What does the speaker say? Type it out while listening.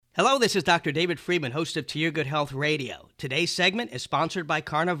Hello, this is Dr. David Friedman, host of To Your Good Health Radio. Today's segment is sponsored by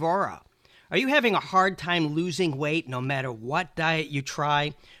Carnivora. Are you having a hard time losing weight no matter what diet you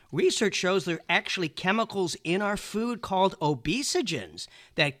try? Research shows there are actually chemicals in our food called obesogens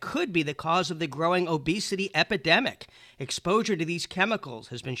that could be the cause of the growing obesity epidemic. Exposure to these chemicals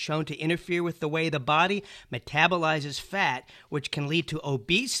has been shown to interfere with the way the body metabolizes fat, which can lead to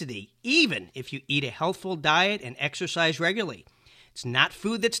obesity even if you eat a healthful diet and exercise regularly. It's not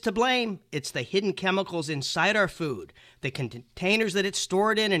food that's to blame. It's the hidden chemicals inside our food, the containers that it's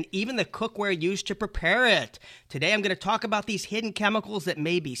stored in, and even the cookware used to prepare it. Today, I'm going to talk about these hidden chemicals that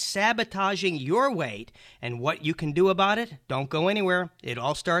may be sabotaging your weight and what you can do about it. Don't go anywhere. It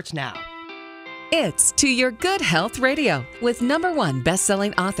all starts now. It's To Your Good Health Radio with #1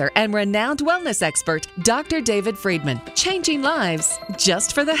 best-selling author and renowned wellness expert, Dr. David Friedman. Changing lives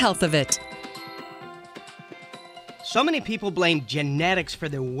just for the health of it. So many people blame genetics for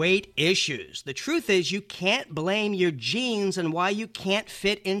their weight issues. The truth is you can't blame your genes and why you can't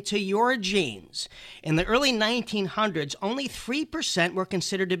fit into your genes. In the early 1900s, only 3% were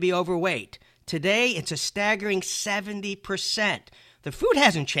considered to be overweight. Today, it's a staggering 70%. The food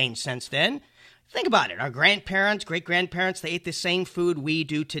hasn't changed since then. Think about it. Our grandparents, great-grandparents, they ate the same food we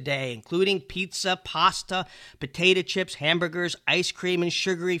do today, including pizza, pasta, potato chips, hamburgers, ice cream, and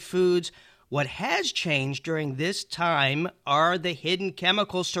sugary foods. What has changed during this time are the hidden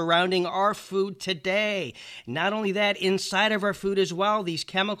chemicals surrounding our food today. Not only that, inside of our food as well, these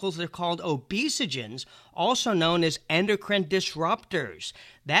chemicals are called obesogens, also known as endocrine disruptors.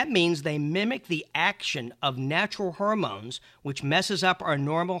 That means they mimic the action of natural hormones, which messes up our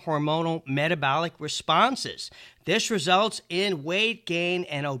normal hormonal metabolic responses. This results in weight gain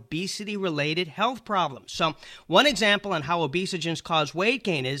and obesity-related health problems. So one example on how obesogens cause weight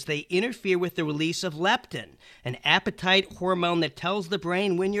gain is they interfere with the release of leptin, an appetite hormone that tells the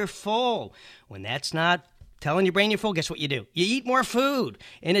brain when you're full. When that's not telling your brain you're full, guess what you do? You eat more food.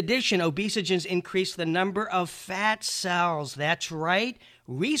 In addition, obesogens increase the number of fat cells. That's right.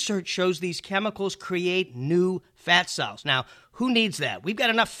 Research shows these chemicals create new fat cells. Now, who needs that? We've got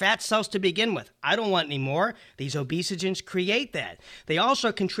enough fat cells to begin with. I don't want any more. These obesogens create that. They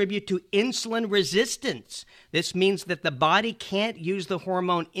also contribute to insulin resistance. This means that the body can't use the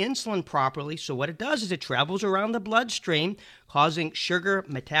hormone insulin properly, so what it does is it travels around the bloodstream, causing sugar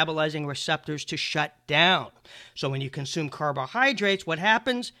metabolizing receptors to shut down. So when you consume carbohydrates, what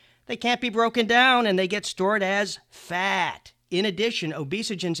happens? They can't be broken down and they get stored as fat. In addition,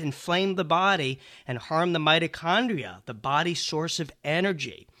 obesogens inflame the body and harm the mitochondria, the body's source of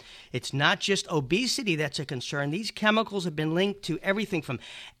energy. It's not just obesity that's a concern. These chemicals have been linked to everything from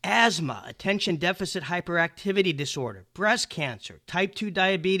asthma, attention deficit hyperactivity disorder, breast cancer, type 2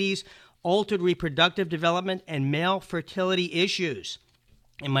 diabetes, altered reproductive development, and male fertility issues.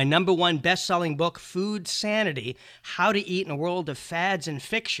 In my #1 best-selling book, Food Sanity, How to Eat in a World of Fads and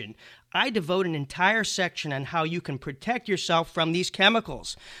Fiction, I devote an entire section on how you can protect yourself from these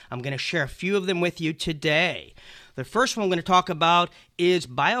chemicals. I'm going to share a few of them with you today. The first one I'm going to talk about is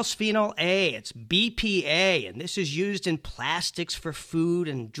bisphenol A. It's BPA, and this is used in plastics for food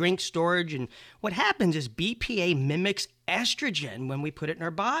and drink storage. And what happens is BPA mimics estrogen when we put it in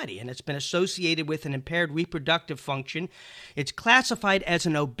our body, and it's been associated with an impaired reproductive function. It's classified as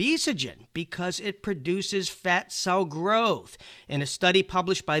an obesogen because it produces fat cell growth. In a study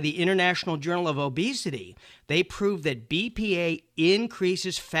published by the International Journal of Obesity, they proved that BPA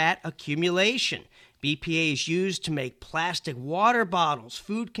increases fat accumulation. BPA is used to make plastic water bottles,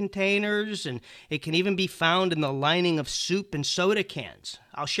 food containers, and it can even be found in the lining of soup and soda cans.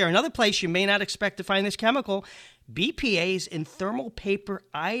 I'll share another place you may not expect to find this chemical. BPA is in thermal paper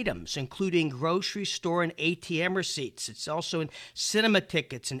items, including grocery store and ATM receipts. It's also in cinema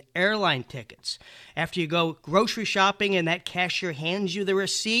tickets and airline tickets. After you go grocery shopping and that cashier hands you the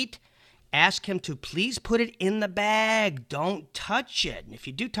receipt, ask him to please put it in the bag. Don't touch it. And if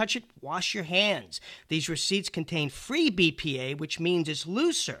you do touch it, wash your hands. These receipts contain free BPA, which means it's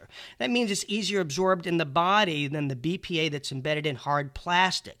looser. That means it's easier absorbed in the body than the BPA that's embedded in hard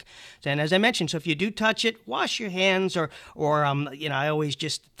plastic. And as I mentioned, so if you do touch it, wash your hands, or I always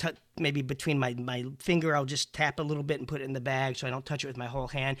just maybe between my finger, I'll just tap a little bit and put it in the bag so I don't touch it with my whole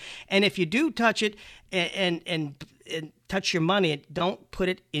hand. And if you do touch it and touch your money, don't put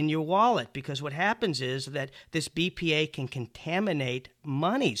it in your wallet, because what happens is that this BPA can contaminate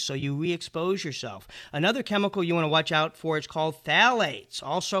money, so you re-expose yourself. Another chemical you want to watch out for is called phthalates,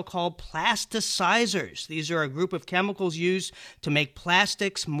 also called plasticizers. These are a group of chemicals used to make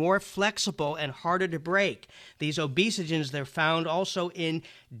plastics more flexible and harder to break. These obesogens, they're found also in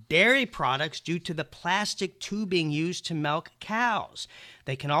dairy products due to the plastic tubing used to milk cows.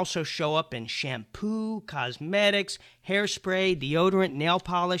 They can also show up in shampoo, cosmetics, hairspray, deodorant, nail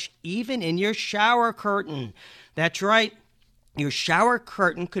polish, even in your shower curtain. That's right. Your shower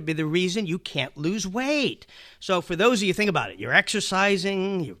curtain could be the reason you can't lose weight. So for those of you, think about it. You're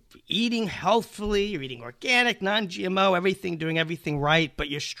exercising, you're eating healthfully, you're eating organic, non-GMO, doing everything right, but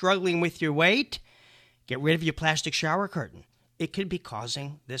you're struggling with your weight. Get rid of your plastic shower curtain. It could be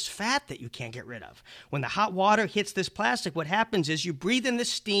causing this fat that you can't get rid of. When the hot water hits this plastic, what happens is you breathe in the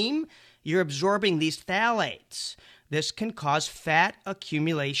steam, you're absorbing these phthalates. This can cause fat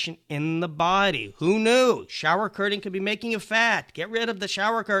accumulation in the body. Who knew? Shower curtain could be making you fat. Get rid of the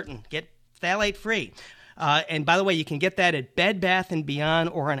shower curtain. Get phthalate free. And by the way, you can get that at Bed Bath & Beyond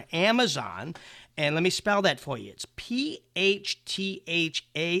or on Amazon. And let me spell that for you. It's PHTHALATES.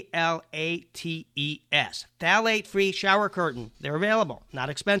 Phthalate-free shower curtain. They're available. Not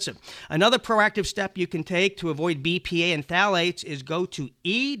expensive. Another proactive step you can take to avoid BPA and phthalates is go to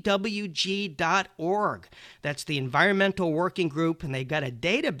EWG.org. That's the Environmental Working Group, and they've got a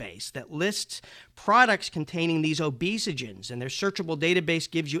database that lists products containing these obesogens, and their searchable database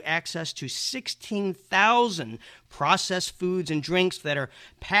gives you access to 16,000 processed foods and drinks that are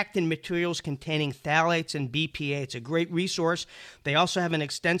packed in materials containing phthalates and BPA. It's a great resource. They also have an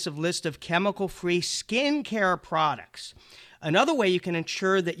extensive list of chemical-free skincare products. Another way you can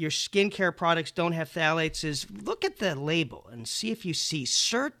ensure that your skincare products don't have phthalates is look at the label and see if you see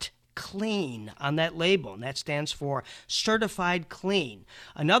CERT Clean on that label, and that stands for Certified Clean.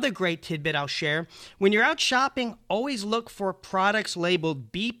 Another great tidbit I'll share, when you're out shopping, always look for products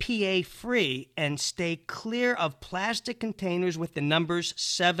labeled BPA free and stay clear of plastic containers with the numbers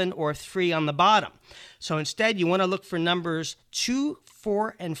 7 or 3 on the bottom. So instead, you want to look for numbers 2,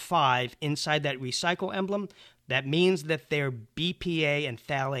 4, and 5 inside that recycle emblem. That means that they're BPA and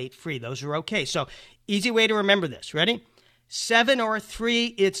phthalate free. Those are okay. So easy way to remember this. Ready? 7 or 3,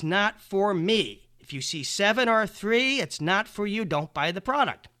 it's not for me. If you see 7 or 3, it's not for you. Don't buy the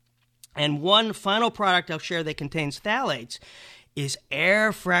product. And one final product I'll share that contains phthalates is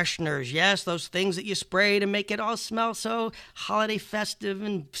air fresheners. Yes, those things that you spray to make it all smell so holiday festive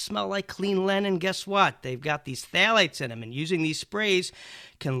and smell like clean linen. Guess what? They've got these phthalates in them, and using these sprays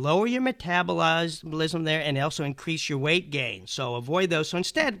can lower your metabolism there and also increase your weight gain. So avoid those. So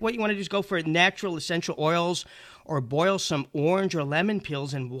instead, what you want to do is go for natural essential oils or boil some orange or lemon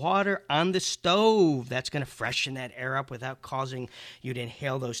peels in water on the stove. That's going to freshen that air up without causing you to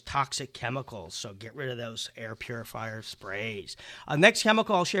inhale those toxic chemicals. So get rid of those air purifier sprays. Next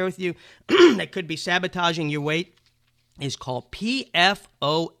chemical I'll share with you that could be sabotaging your weight is called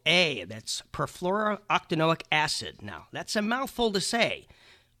PFOA. That's perfluorooctanoic acid. Now, that's a mouthful to say,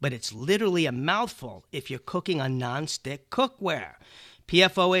 but it's literally a mouthful if you're cooking on nonstick cookware.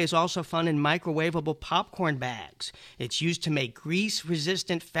 PFOA is also found in microwavable popcorn bags. It's used to make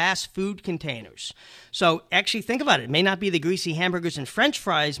grease-resistant fast food containers. So actually think about it. It may not be the greasy hamburgers and french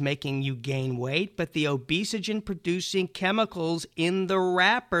fries making you gain weight, but the obesogen-producing chemicals in the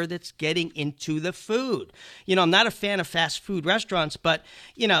wrapper that's getting into the food. You know, I'm not a fan of fast food restaurants, but,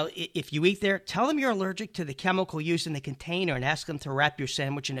 you know, if you eat there, tell them you're allergic to the chemical used in the container and ask them to wrap your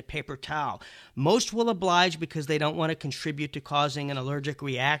sandwich in a paper towel. Most will oblige because they don't want to contribute to causing an allergic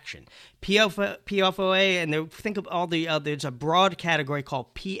reaction. PFOA, and think of all the there's a broad category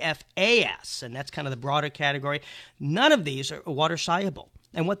called PFAS, and that's kind of the broader category. None of these are water soluble.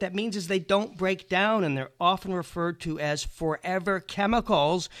 And what that means is they don't break down, and they're often referred to as forever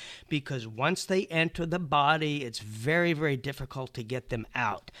chemicals because once they enter the body, it's very, very difficult to get them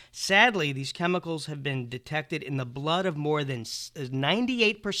out. Sadly, these chemicals have been detected in the blood of more than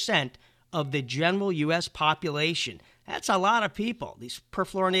 98% of the general U.S. population. That's a lot of people. These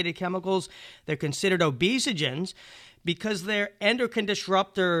perfluorinated chemicals, they're considered obesogens because they're endocrine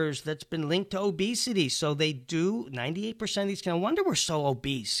disruptors that's been linked to obesity. So they do, 98% of these, no wonder we're so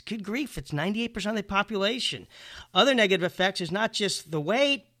obese. Good grief, it's 98% of the population. Other negative effects is not just the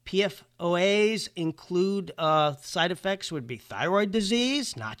weight. PFOAs include side effects would be thyroid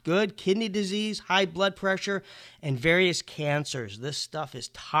disease, not good, kidney disease, high blood pressure, and various cancers. This stuff is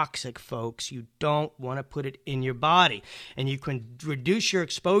toxic, folks. You don't want to put it in your body. And you can reduce your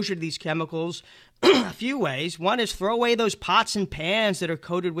exposure to these chemicals a few ways. One is throw away those pots and pans that are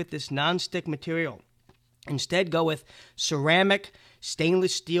coated with this nonstick material. Instead, go with ceramic,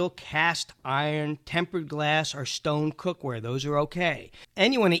 Stainless steel, cast iron, tempered glass, or stone cookware. Those are okay.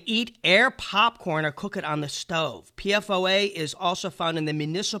 And you want to eat air popcorn or cook it on the stove. PFOA is also found in the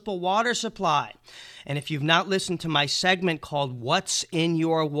municipal water supply. And if you've not listened to my segment called What's in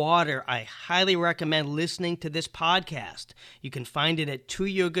Your Water, I highly recommend listening to this podcast. You can find it at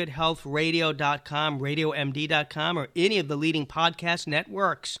toyourgoodhealthradio.com, radiomd.com, or any of the leading podcast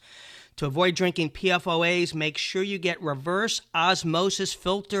networks. To avoid drinking PFOAs, make sure you get reverse osmosis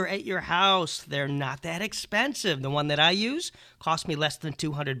filter at your house. They're not that expensive. The one that I use cost me less than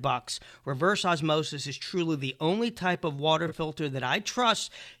 $200. Reverse osmosis is truly the only type of water filter that I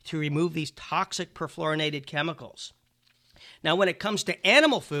trust to remove these toxic perfluorinated chemicals. Now, when it comes to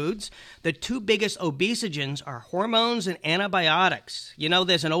animal foods, the two biggest obesogens are hormones and antibiotics. You know,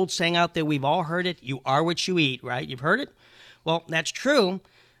 there's an old saying out there, we've all heard it, you are what you eat, right? You've heard it? Well, that's true.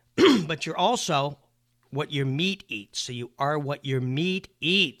 But you're also what your meat eats. So you are what your meat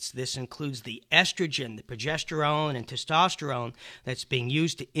eats. This includes the estrogen, the progesterone, and testosterone that's being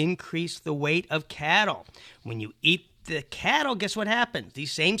used to increase the weight of cattle. When you eat the cattle, guess what happens?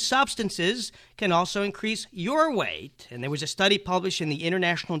 These same substances can also increase your weight. And there was a study published in the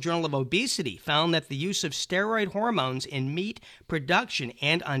International Journal of Obesity found that the use of steroid hormones in meat production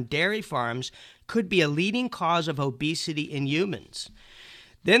and on dairy farms could be a leading cause of obesity in humans.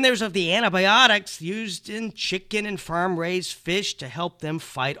 Then there's of the antibiotics used in chicken and farm-raised fish to help them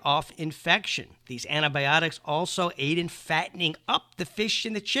fight off infection. These antibiotics also aid in fattening up the fish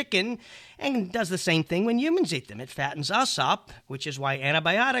and the chicken and does the same thing when humans eat them. It fattens us up, which is why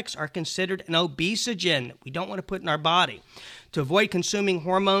antibiotics are considered an obesogen that we don't want to put in our body. To avoid consuming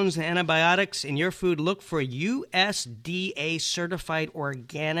hormones and antibiotics in your food, look for USDA certified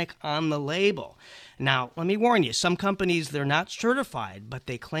organic on the label. Now, let me warn you, some companies, they're not certified, but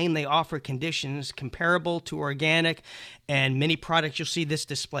they claim they offer conditions comparable to organic, and many products you'll see this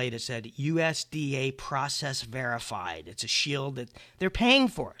displayed. It said USDA process verified. It's a shield that they're paying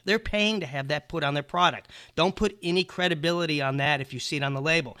for. They're paying to have that put on their product. Don't put any credibility on that if you see it on the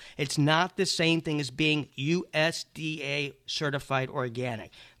label. It's not the same thing as being USDA certified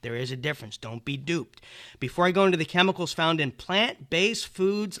organic. There is a difference. Don't be duped. Before I go into the chemicals found in plant-based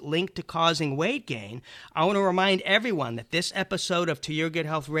foods linked to causing weight gain, I want to remind everyone that this episode of To Your Good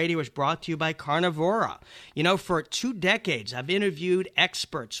Health Radio is brought to you by Carnivora. You know, for 2 decades, I've interviewed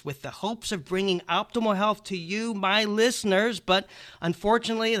experts with the hopes of bringing optimal health to you, my listeners, but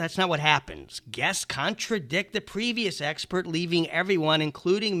unfortunately, that's not what happens. Guests contradict the previous expert, leaving everyone,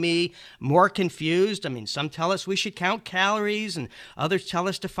 including me, more confused. I mean, some tell us we should count calories, and others tell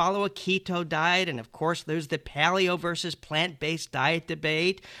us to follow a keto diet, and of course there's the paleo versus plant-based diet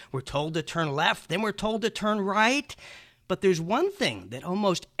debate. We're told to turn left, then we're told to turn right. But there's one thing that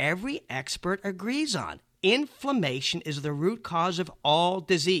almost every expert agrees on. Inflammation is the root cause of all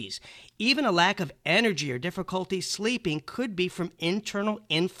disease. Even a lack of energy or difficulty sleeping could be from internal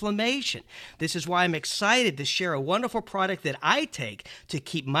inflammation. This is why I'm excited to share a wonderful product that I take to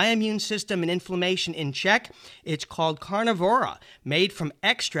keep my immune system and inflammation in check. It's called Carnivora, made from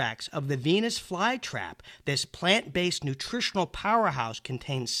extracts of the Venus flytrap. This plant-based nutritional powerhouse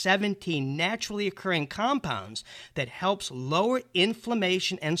contains 17 naturally occurring compounds that helps lower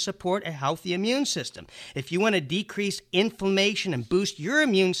inflammation and support a healthy immune system. If you want to decrease inflammation and boost your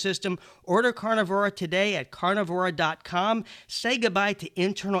immune system, order Carnivora today at carnivora.com. Say goodbye to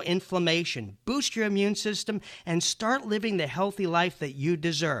internal inflammation, boost your immune system, and start living the healthy life that you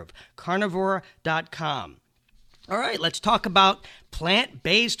deserve. Carnivora.com. All right, let's talk about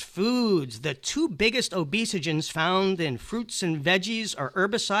plant-based foods. The 2 biggest obesogens found in fruits and veggies are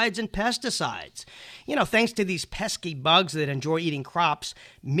herbicides and pesticides. You know, thanks to these pesky bugs that enjoy eating crops,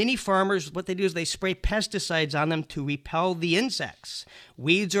 many farmers, what they do is they spray pesticides on them to repel the insects.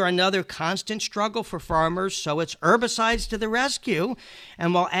 Weeds are another constant struggle for farmers, so it's herbicides to the rescue.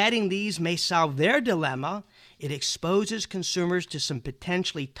 And while adding these may solve their dilemma, it exposes consumers to some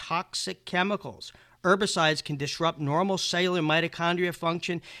potentially toxic chemicals. Herbicides can disrupt normal cellular mitochondria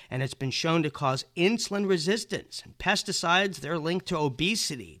function, and it's been shown to cause insulin resistance. And pesticides, they're linked to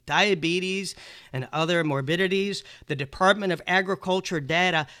obesity, diabetes, and other morbidities. The Department of Agriculture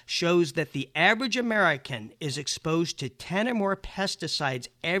data shows that the average American is exposed to 10 or more pesticides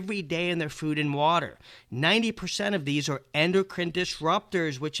every day in their food and water. 90% of these are endocrine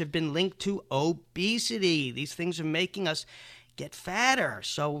disruptors, which have been linked to obesity. These things are making us get fatter.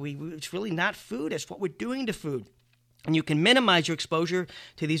 So it's really not food. It's what we're doing to food. And you can minimize your exposure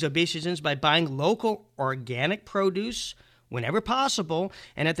to these obesogens by buying local organic produce, whenever possible.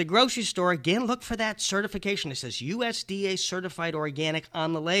 And at the grocery store, again, look for that certification that says USDA certified organic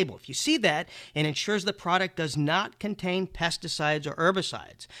on the label. If you see that, it ensures the product does not contain pesticides or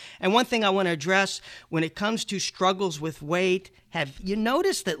herbicides. And one thing I want to address when it comes to struggles with weight, have you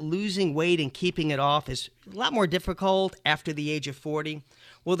noticed that losing weight and keeping it off is a lot more difficult after the age of 40?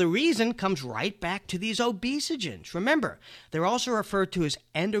 Well, the reason comes right back to these obesogens. Remember, they're also referred to as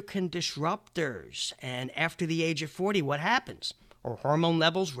endocrine disruptors. And after the age of 40, what happens? Our hormone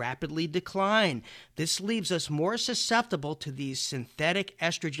levels rapidly decline. This leaves us more susceptible to these synthetic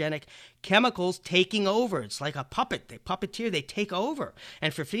estrogenic chemicals taking over. It's like a puppet. They puppeteer, they take over.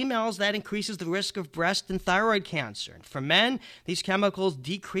 And for females, that increases the risk of breast and thyroid cancer. And for men, these chemicals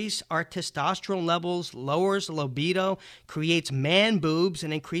decrease our testosterone levels, lowers libido, creates man boobs,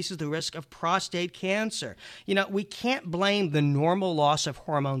 and increases the risk of prostate cancer. You know, we can't blame the normal loss of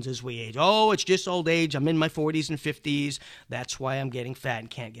hormones as we age. Oh, it's just old age. I'm in my 40s and 50s. That's why I'm getting fat and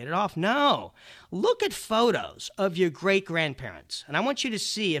can't get it off. No. Look at photos of your great-grandparents, and I want you to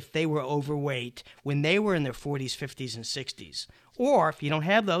see if they were overweight when they were in their 40s, 50s, and 60s. Or, if you don't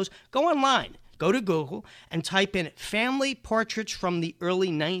have those, go online. Go to Google and type in family portraits from the early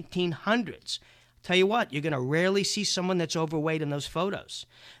 1900s. Tell you what, you're going to rarely see someone that's overweight in those photos.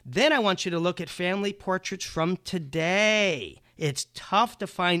 Then I want you to look at family portraits from today. It's tough to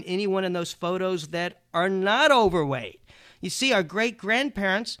find anyone in those photos that are not overweight. You see, our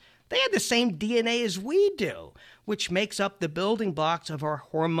great-grandparents, they had the same DNA as we do, which makes up the building blocks of our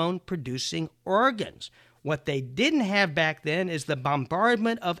hormone-producing organs. What they didn't have back then is the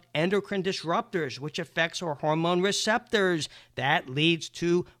bombardment of endocrine disruptors, which affects our hormone receptors. That leads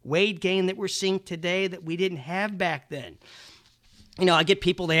to weight gain that we're seeing today that we didn't have back then. You know, I get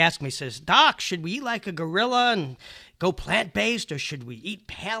people, they ask me, says, Doc, should we eat like a gorilla and go plant-based, or should we eat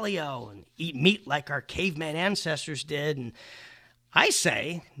paleo and eat meat like our caveman ancestors did? And I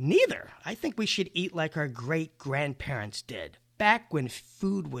say neither. I think we should eat like our great-grandparents did, back when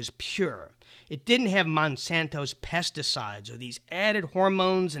food was pure. It didn't have Monsanto's pesticides or these added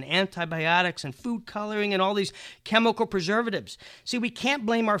hormones and antibiotics and food coloring and all these chemical preservatives. See, we can't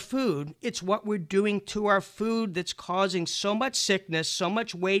blame our food. It's what we're doing to our food that's causing so much sickness, so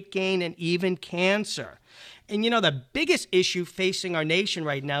much weight gain, and even cancer. And you know, the biggest issue facing our nation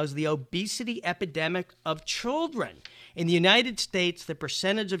right now is the obesity epidemic of children. In the United States, the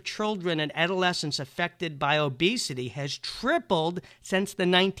percentage of children and adolescents affected by obesity has tripled since the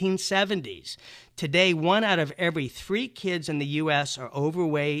 1970s. Today, 1 out of every 3 kids in the U.S. are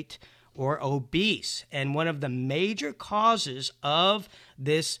overweight or obese. And one of the major causes of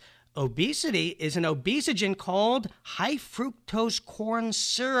this obesity is an obesogen called high fructose corn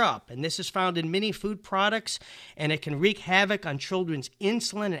syrup, and this is found in many food products, and it can wreak havoc on children's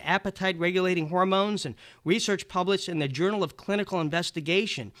insulin and appetite regulating hormones. And research published in the Journal of Clinical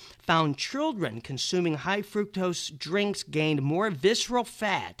Investigation found children consuming high fructose drinks gained more visceral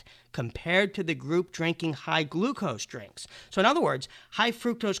fat compared to the group drinking high glucose drinks. So in other words, high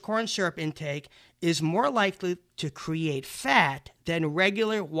fructose corn syrup intake is more likely to create fat than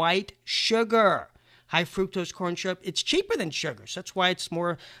regular white sugar. High fructose corn syrup, it's cheaper than sugar, so that's why it's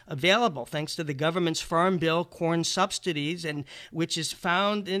more available thanks to the government's Farm Bill corn subsidies, and which is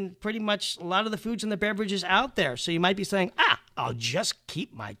found in pretty much a lot of the foods and the beverages out there. So you might be saying, I'll just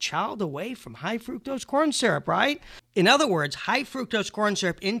keep my child away from high fructose corn syrup, right? In other words, high fructose corn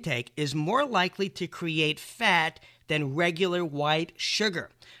syrup intake is more likely to create fat than regular white sugar.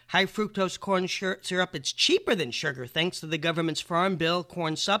 High fructose corn syrup, it's cheaper than sugar thanks to the government's Farm Bill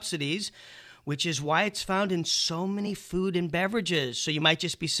corn subsidies, which is why it's found in so many food and beverages. So you might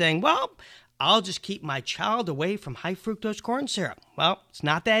just be saying, well, I'll just keep my child away from high fructose corn syrup. Well, it's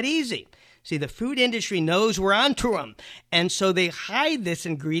not that easy. See, the food industry knows we're onto them, and so they hide this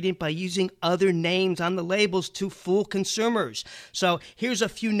ingredient by using other names on the labels to fool consumers. So here's a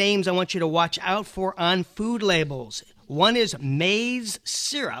few names I want you to watch out for on food labels. One is maize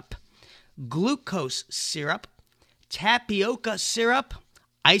syrup, glucose syrup, tapioca syrup,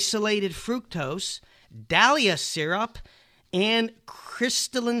 isolated fructose, dahlia syrup, and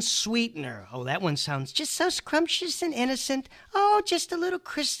crystalline sweetener. Oh, that one sounds just so scrumptious and innocent. Oh, just a little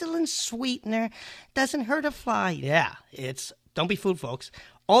crystalline sweetener. Doesn't hurt a fly. Yeah, don't be fooled, folks.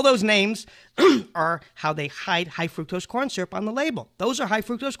 All those names are how they hide high fructose corn syrup on the label. Those are high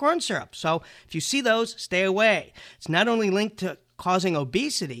fructose corn syrup. So if you see those, stay away. It's not only linked to causing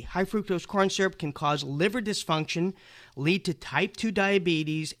obesity, high fructose corn syrup can cause liver dysfunction, lead to type 2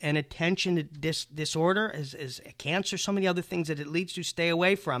 diabetes, and attention disorder, as cancer, so many other things that it leads to. Stay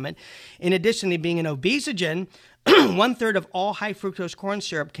away from it. In addition to being an obesogen, 1/3 of all high fructose corn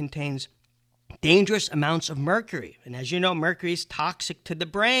syrup contains dangerous amounts of mercury. And as you know, mercury is toxic to the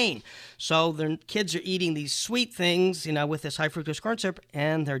brain. So the kids are eating these sweet things, with this high fructose corn syrup,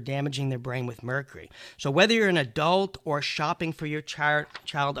 and they're damaging their brain with mercury. So whether you're an adult or shopping for your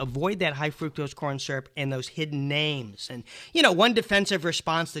child, avoid that high fructose corn syrup and those hidden names. And, one defensive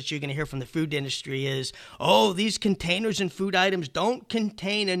response that you're going to hear from the food industry is, oh, these containers and food items don't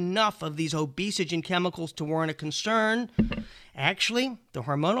contain enough of these obesogen chemicals to warrant a concern. Actually, the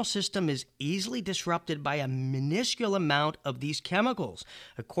hormonal system is easily disrupted by a minuscule amount of these chemicals.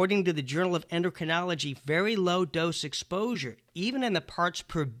 According to the Journal of Endocrinology, very low dose exposure, even in the parts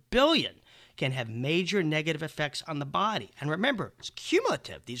per billion, can have major negative effects on the body. And remember, it's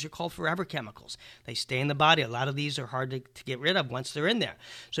cumulative. These are called forever chemicals. They stay in the body. A lot of these are hard to get rid of once they're in there.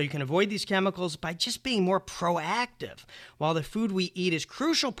 So you can avoid these chemicals by just being more proactive. While the food we eat is a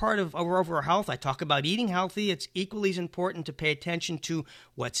crucial part of our overall health, I talk about eating healthy, it's equally as important to pay attention to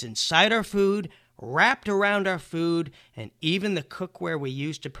what's inside our food, wrapped around our food, and even the cookware we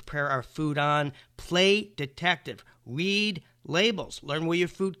use to prepare our food on. Play detective. Read labels. Learn where your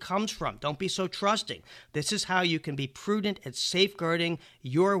food comes from. Don't be so trusting. This is how you can be prudent at safeguarding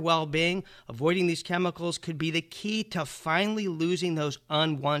your well-being. Avoiding these chemicals could be the key to finally losing those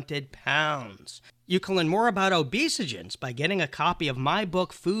unwanted pounds. You can learn more about obesogens by getting a copy of my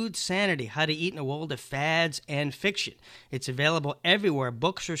book, Food Sanity, How to Eat in a World of Fads and Fiction. It's available everywhere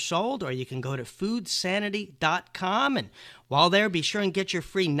books are sold, or you can go to foodsanity.com. And while there, be sure and get your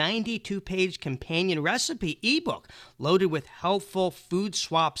free 92-page companion recipe ebook loaded with healthful food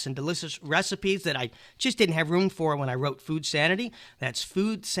swaps and delicious recipes that I just didn't have room for when I wrote Food Sanity. That's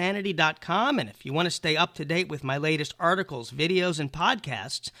foodsanity.com. And if you want to stay up to date with my latest articles, videos, and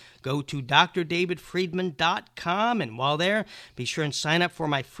podcasts, go to drdavidfriedman.com. And while there, be sure and sign up for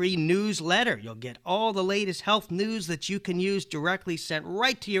my free newsletter. You'll get all the latest health news that you can use directly sent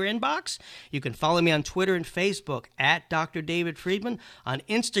right to your inbox. You can follow me on Twitter and Facebook at Dr. David Friedman. On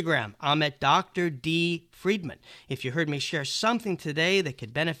Instagram, I'm at Dr. D. Friedman. If you heard me share something today that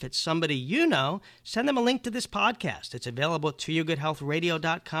could benefit somebody you know, send them a link to this podcast. It's available at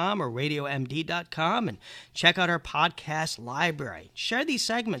toyourgoodhealthradio.com or radiomd.com, and check out our podcast library. Share these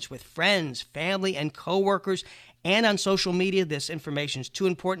segments with friends, family, and coworkers, and on social media. This information is too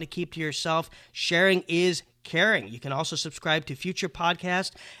important to keep to yourself. Sharing is caring. You can also subscribe to future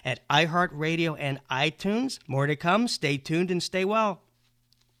podcasts at iHeartRadio and iTunes. More to come. Stay tuned and stay well.